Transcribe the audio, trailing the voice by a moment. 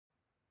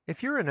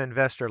If you're an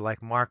investor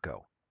like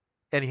Marco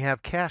and you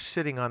have cash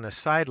sitting on the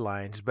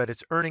sidelines, but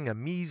it's earning a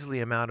measly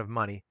amount of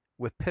money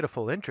with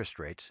pitiful interest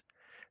rates,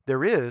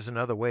 there is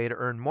another way to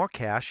earn more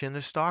cash in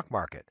the stock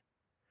market.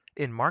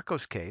 In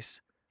Marco's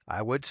case,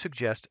 I would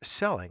suggest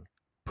selling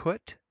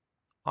put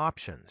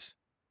options.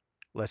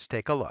 Let's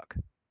take a look.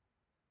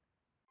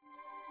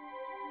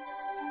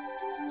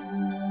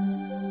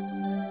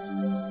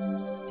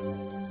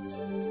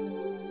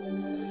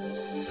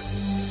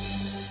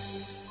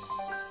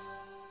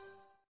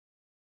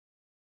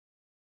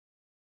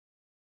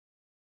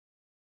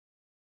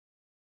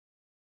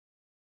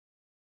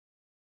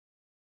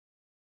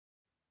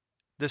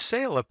 The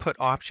sale of put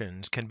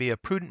options can be a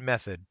prudent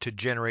method to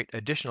generate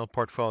additional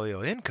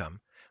portfolio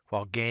income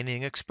while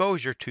gaining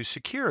exposure to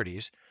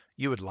securities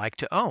you would like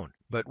to own,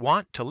 but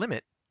want to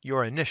limit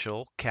your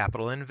initial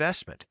capital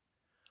investment.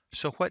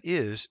 So, what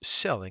is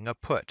selling a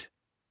put?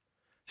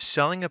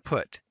 Selling a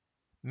put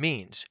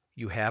means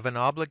you have an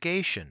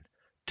obligation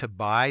to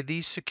buy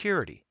the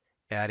security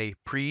at a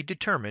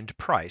predetermined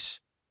price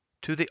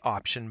to the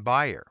option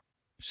buyer.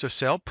 So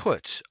sell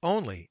puts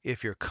only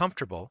if you're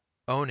comfortable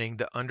owning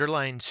the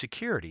underlying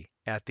security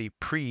at the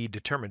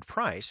predetermined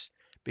price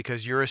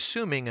because you're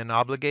assuming an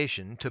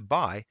obligation to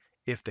buy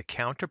if the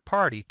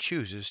counterparty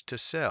chooses to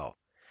sell.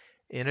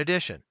 In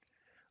addition,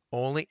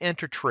 only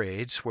enter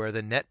trades where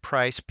the net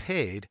price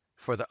paid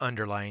for the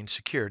underlying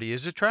security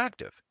is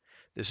attractive.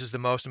 This is the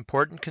most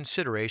important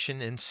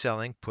consideration in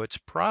selling puts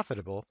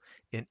profitable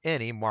in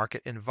any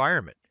market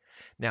environment.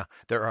 Now,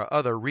 there are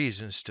other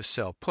reasons to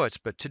sell puts,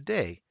 but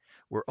today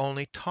we're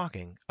only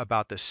talking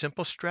about the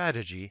simple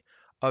strategy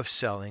of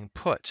selling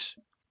puts.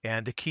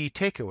 And the key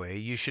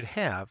takeaway you should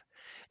have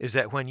is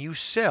that when you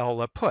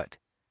sell a put,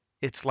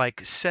 it's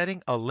like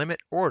setting a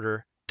limit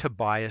order to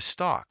buy a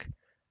stock.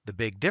 The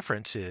big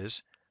difference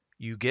is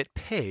you get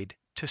paid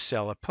to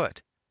sell a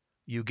put.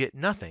 You get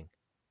nothing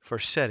for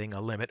setting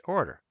a limit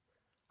order.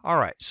 All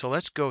right, so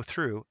let's go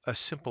through a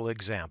simple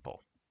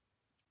example.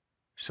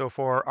 So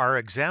for our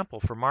example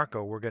for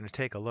Marco, we're going to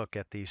take a look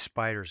at the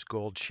Spiders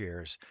Gold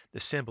shares.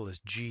 The symbol is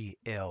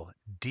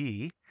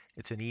GLD.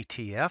 It's an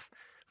ETF.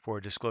 For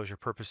disclosure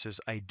purposes,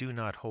 I do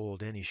not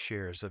hold any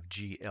shares of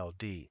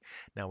GLD.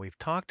 Now, we've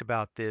talked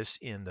about this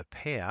in the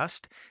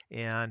past,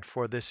 and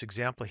for this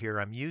example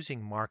here, I'm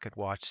using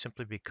MarketWatch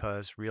simply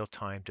because real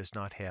time does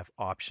not have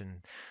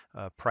option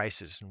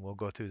prices, and we'll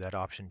go through that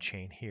option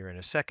chain here in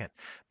a second.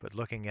 But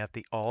looking at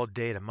the all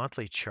data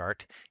monthly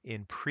chart,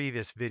 in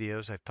previous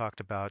videos, I've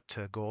talked about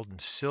gold and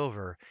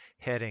silver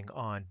heading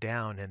on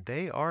down, and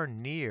they are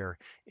near,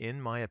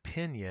 in my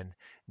opinion,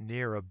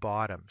 near a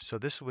bottom. So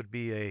this would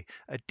be a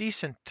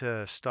decent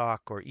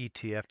stock or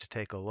ETF to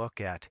take a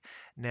look at.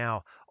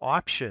 Now,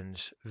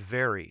 options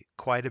vary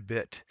quite a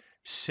bit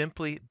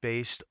simply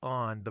based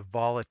on the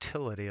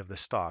volatility of the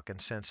stock. And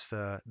since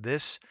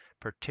this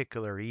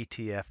particular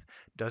ETF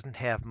doesn't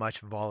have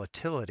much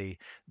volatility,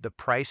 the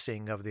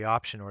pricing of the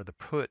option or the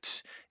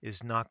puts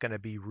is not going to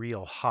be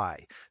real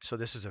high. So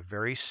this is a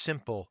very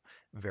simple,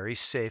 very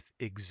safe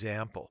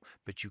example,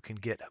 but you can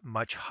get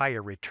much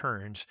higher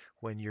returns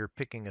when you're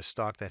picking a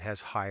stock that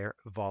has higher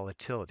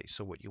volatility.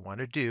 So what you want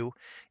to do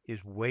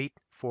is wait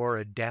for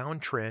a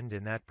downtrend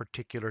in that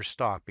particular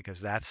stock because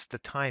that's the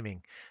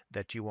timing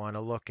that you want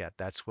to look at.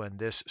 That's when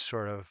this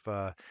sort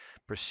of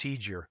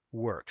procedure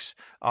works.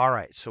 All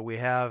right, so we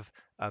have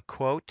a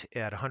quote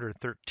at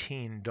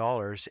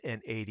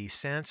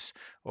 $113.80.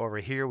 Over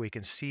here, we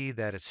can see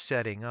that it's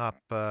setting up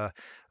a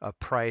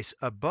price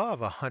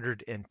above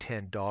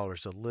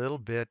 $110. A little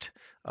bit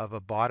of a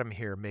bottom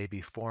here may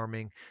be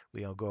forming.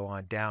 We'll go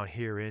on down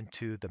here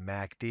into the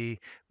MACD.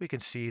 We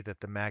can see that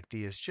the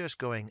MACD is just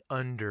going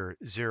under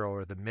zero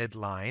or the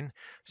midline.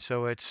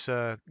 So it's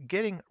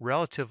getting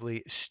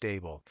relatively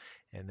stable.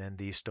 And then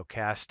the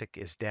stochastic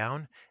is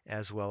down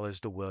as well as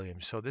the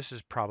Williams. So this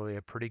is probably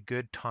a pretty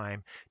good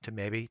time to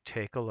maybe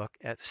take a look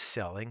at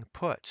selling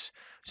puts.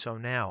 So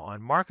now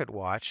on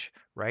MarketWatch,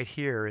 right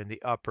here in the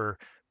upper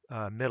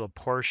middle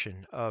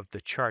portion of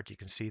the chart, you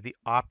can see the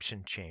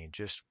option chain.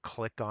 Just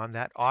click on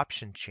that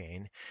option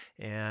chain,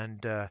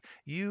 and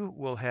you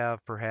will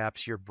have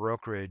perhaps your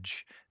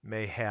brokerage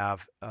may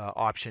have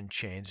option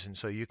chains, and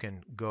so you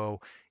can go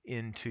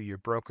into your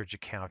brokerage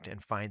account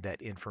and find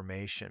that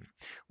information.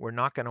 We're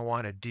not going to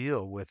want to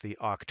deal with the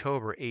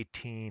October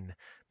 18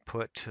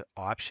 put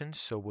options,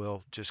 so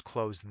we'll just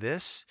close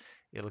this.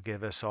 It'll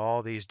give us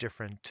all these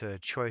different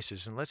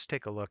choices. And let's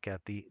take a look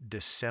at the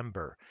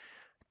December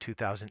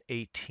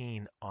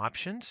 2018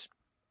 options.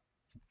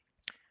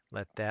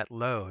 Let that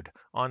load.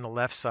 On the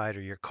left side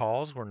are your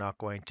calls. We're not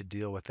going to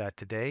deal with that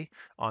today.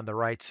 On the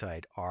right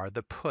side are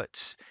the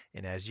puts.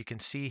 And as you can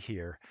see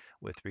here,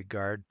 with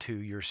regard to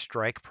your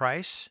strike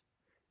price,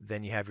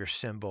 then you have your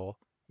symbol.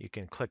 You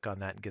can click on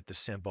that and get the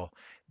symbol.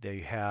 There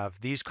you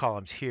have these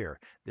columns here.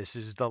 This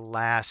is the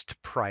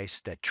last price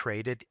that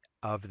traded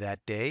of that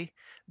day.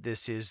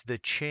 This is the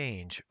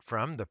change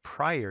from the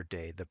prior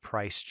day, the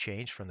price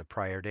change from the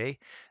prior day.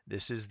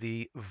 This is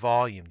the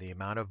volume, the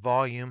amount of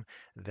volume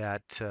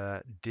that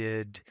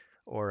did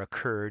or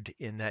occurred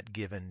in that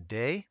given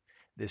day.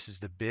 This is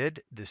the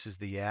bid, this is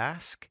the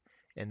ask,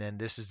 and then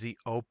this is the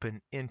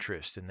open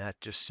interest. And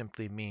that just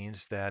simply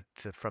means that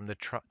from the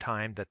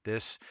time that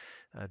these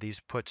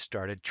puts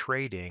started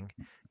trading,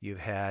 you've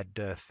had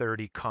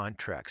 30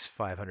 contracts,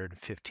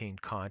 515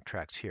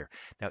 contracts here.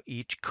 Now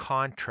each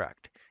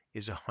contract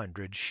is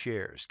 100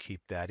 shares.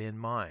 Keep that in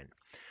mind.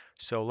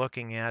 So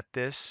looking at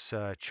this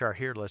chart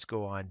here, let's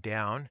go on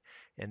down.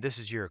 And this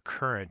is your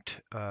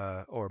current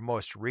or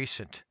most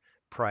recent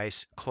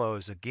price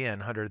close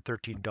again,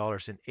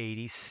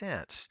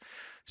 $113.80.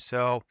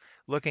 So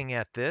looking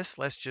at this,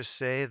 let's just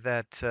say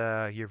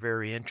that you're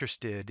very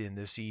interested in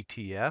this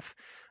ETF.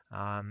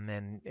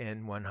 And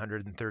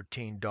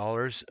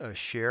 $113 a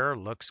share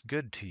looks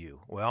good to you.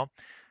 Well,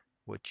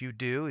 what you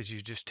do is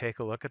you just take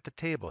a look at the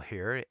table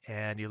here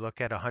and you look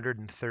at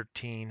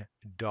 $113.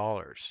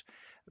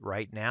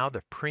 Right now,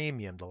 the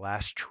premium, the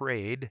last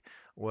trade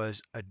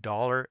was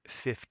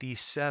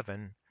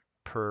 $1.57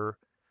 per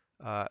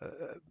uh,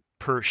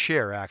 per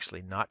share,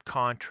 actually, not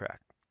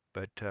contract,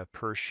 but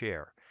per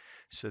share.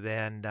 So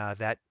then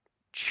that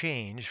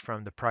change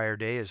from the prior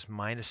day is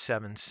minus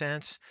 7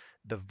 cents.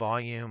 The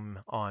volume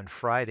on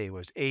Friday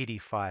was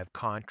 85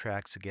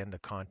 contracts. Again, the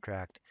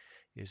contract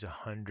is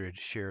 100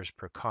 shares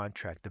per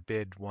contract. The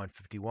bid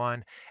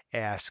 151,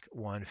 ask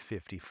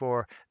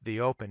 154. The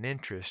open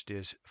interest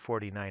is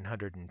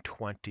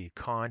 4,920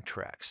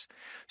 contracts.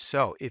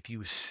 So if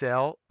you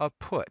sell a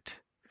put,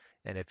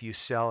 and if you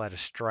sell at a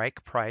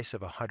strike price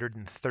of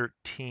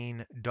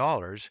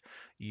 $113,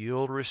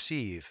 you'll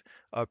receive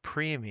a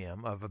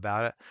premium of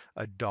about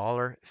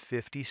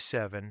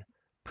 $1.57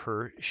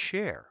 per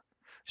share.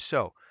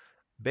 So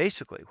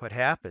basically, what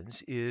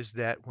happens is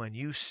that when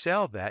you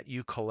sell that,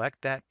 you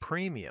collect that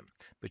premium,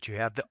 but you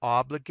have the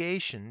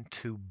obligation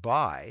to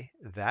buy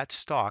that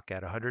stock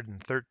at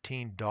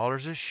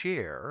 $113 a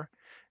share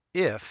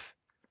if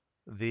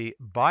the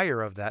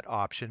buyer of that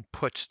option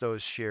puts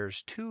those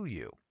shares to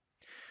you.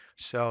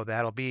 So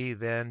that'll be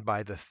then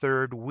by the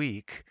third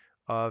week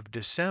of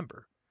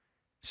December.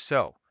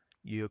 So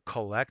you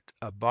collect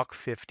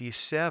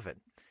 $1.57.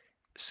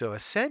 So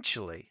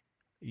essentially,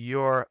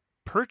 your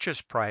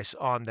purchase price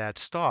on that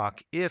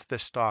stock, if the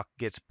stock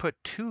gets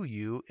put to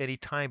you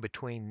anytime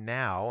between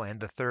now and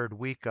the third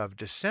week of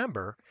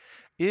December,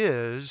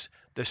 is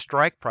the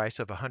strike price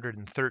of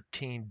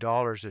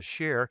 $113 a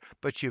share,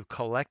 but you've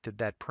collected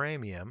that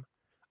premium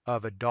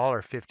of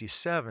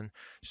 $1.57,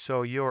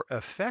 so your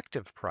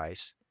effective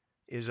price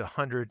is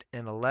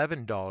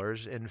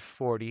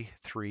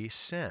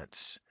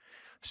 $111.43.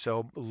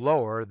 So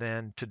lower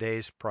than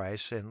today's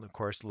price and of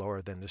course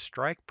lower than the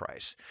strike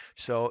price.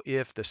 So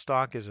if the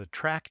stock is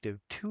attractive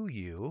to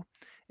you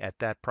at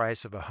that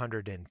price of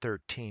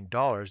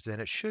 $113, then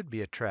it should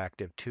be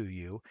attractive to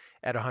you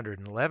at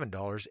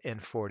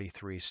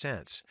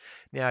 $111.43.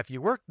 Now, if you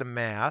work the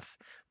math,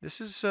 this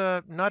is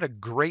not a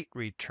great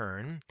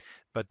return,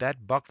 but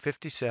that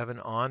 $1.57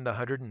 on the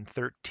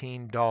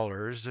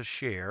 $113 a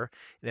share,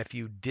 and if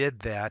you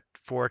did that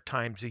 4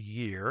 times a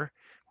year,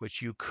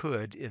 which you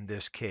could in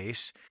this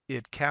case,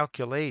 it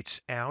calculates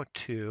out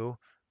to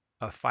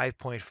a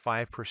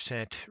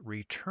 5.5%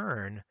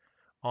 return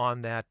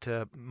on that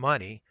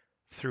money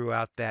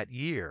throughout that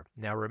year.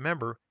 Now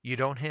remember, you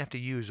don't have to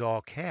use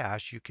all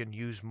cash, you can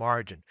use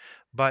margin,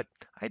 but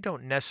I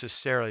don't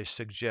necessarily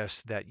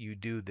suggest that you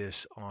do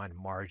this on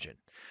margin.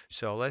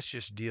 So let's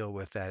just deal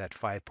with that at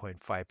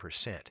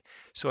 5.5%.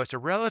 So it's a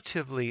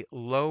relatively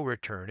low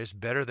return. It's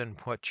better than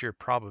what you're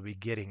probably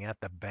getting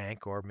at the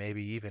bank or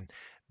maybe even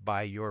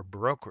by your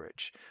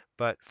brokerage.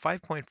 But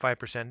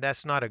 5.5%,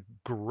 that's not a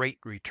great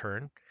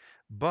return.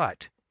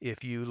 But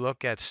if you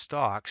look at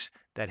stocks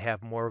that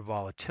have more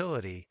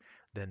volatility,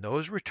 then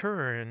those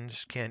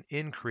returns can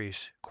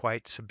increase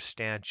quite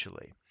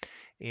substantially.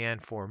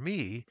 And for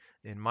me,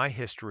 in my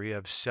history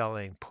of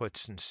selling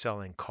puts and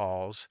selling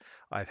calls,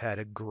 I've had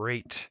a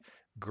great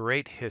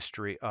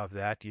history of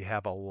that. You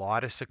have a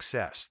lot of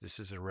success. This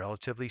is a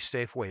relatively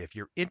safe way. If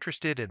you're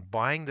interested in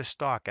buying the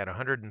stock at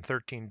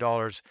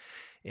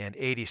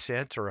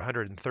 $113.80 or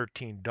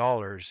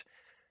 $113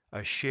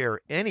 a share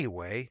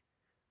anyway,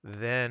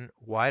 then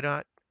why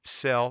not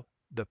sell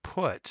the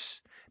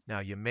puts? Now,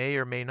 you may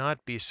or may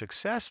not be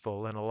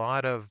successful, and a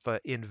lot of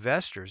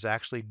investors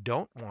actually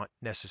don't want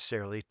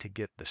necessarily to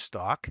get the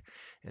stock,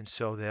 and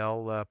so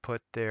they'll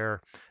put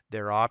their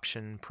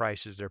option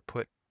prices, their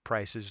put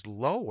prices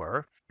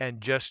lower,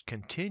 and just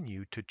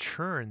continue to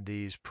churn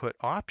these put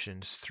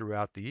options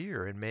throughout the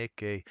year and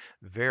make a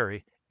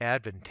very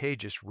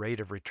advantageous rate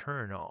of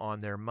return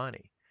on their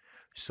money.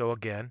 So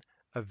again,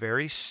 a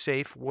very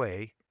safe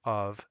way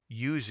of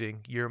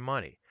using your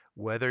money.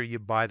 Whether you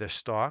buy the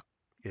stock,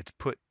 it's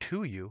put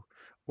to you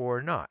or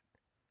not.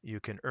 You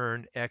can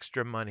earn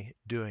extra money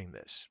doing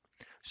this.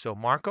 So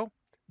Marco,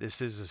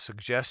 this is a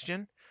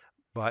suggestion,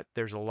 but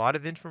there's a lot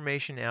of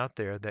information out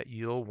there that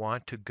you'll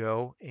want to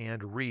go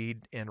and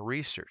read and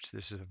research.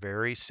 This is a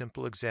very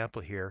simple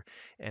example here,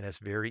 and it's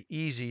very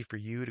easy for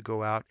you to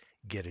go out,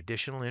 get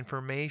additional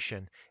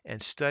information,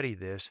 and study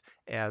this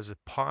as a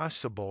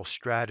possible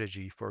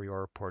strategy for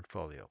your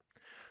portfolio.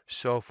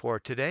 So for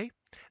today,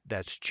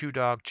 That's Chew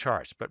Dog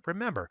Charts. But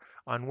remember,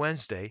 on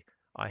Wednesday,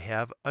 I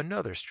have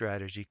another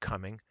strategy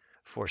coming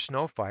for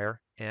Snowfire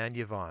and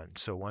Yvonne.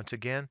 So once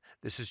again,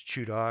 this is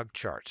Chew Dog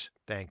Charts.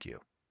 Thank you.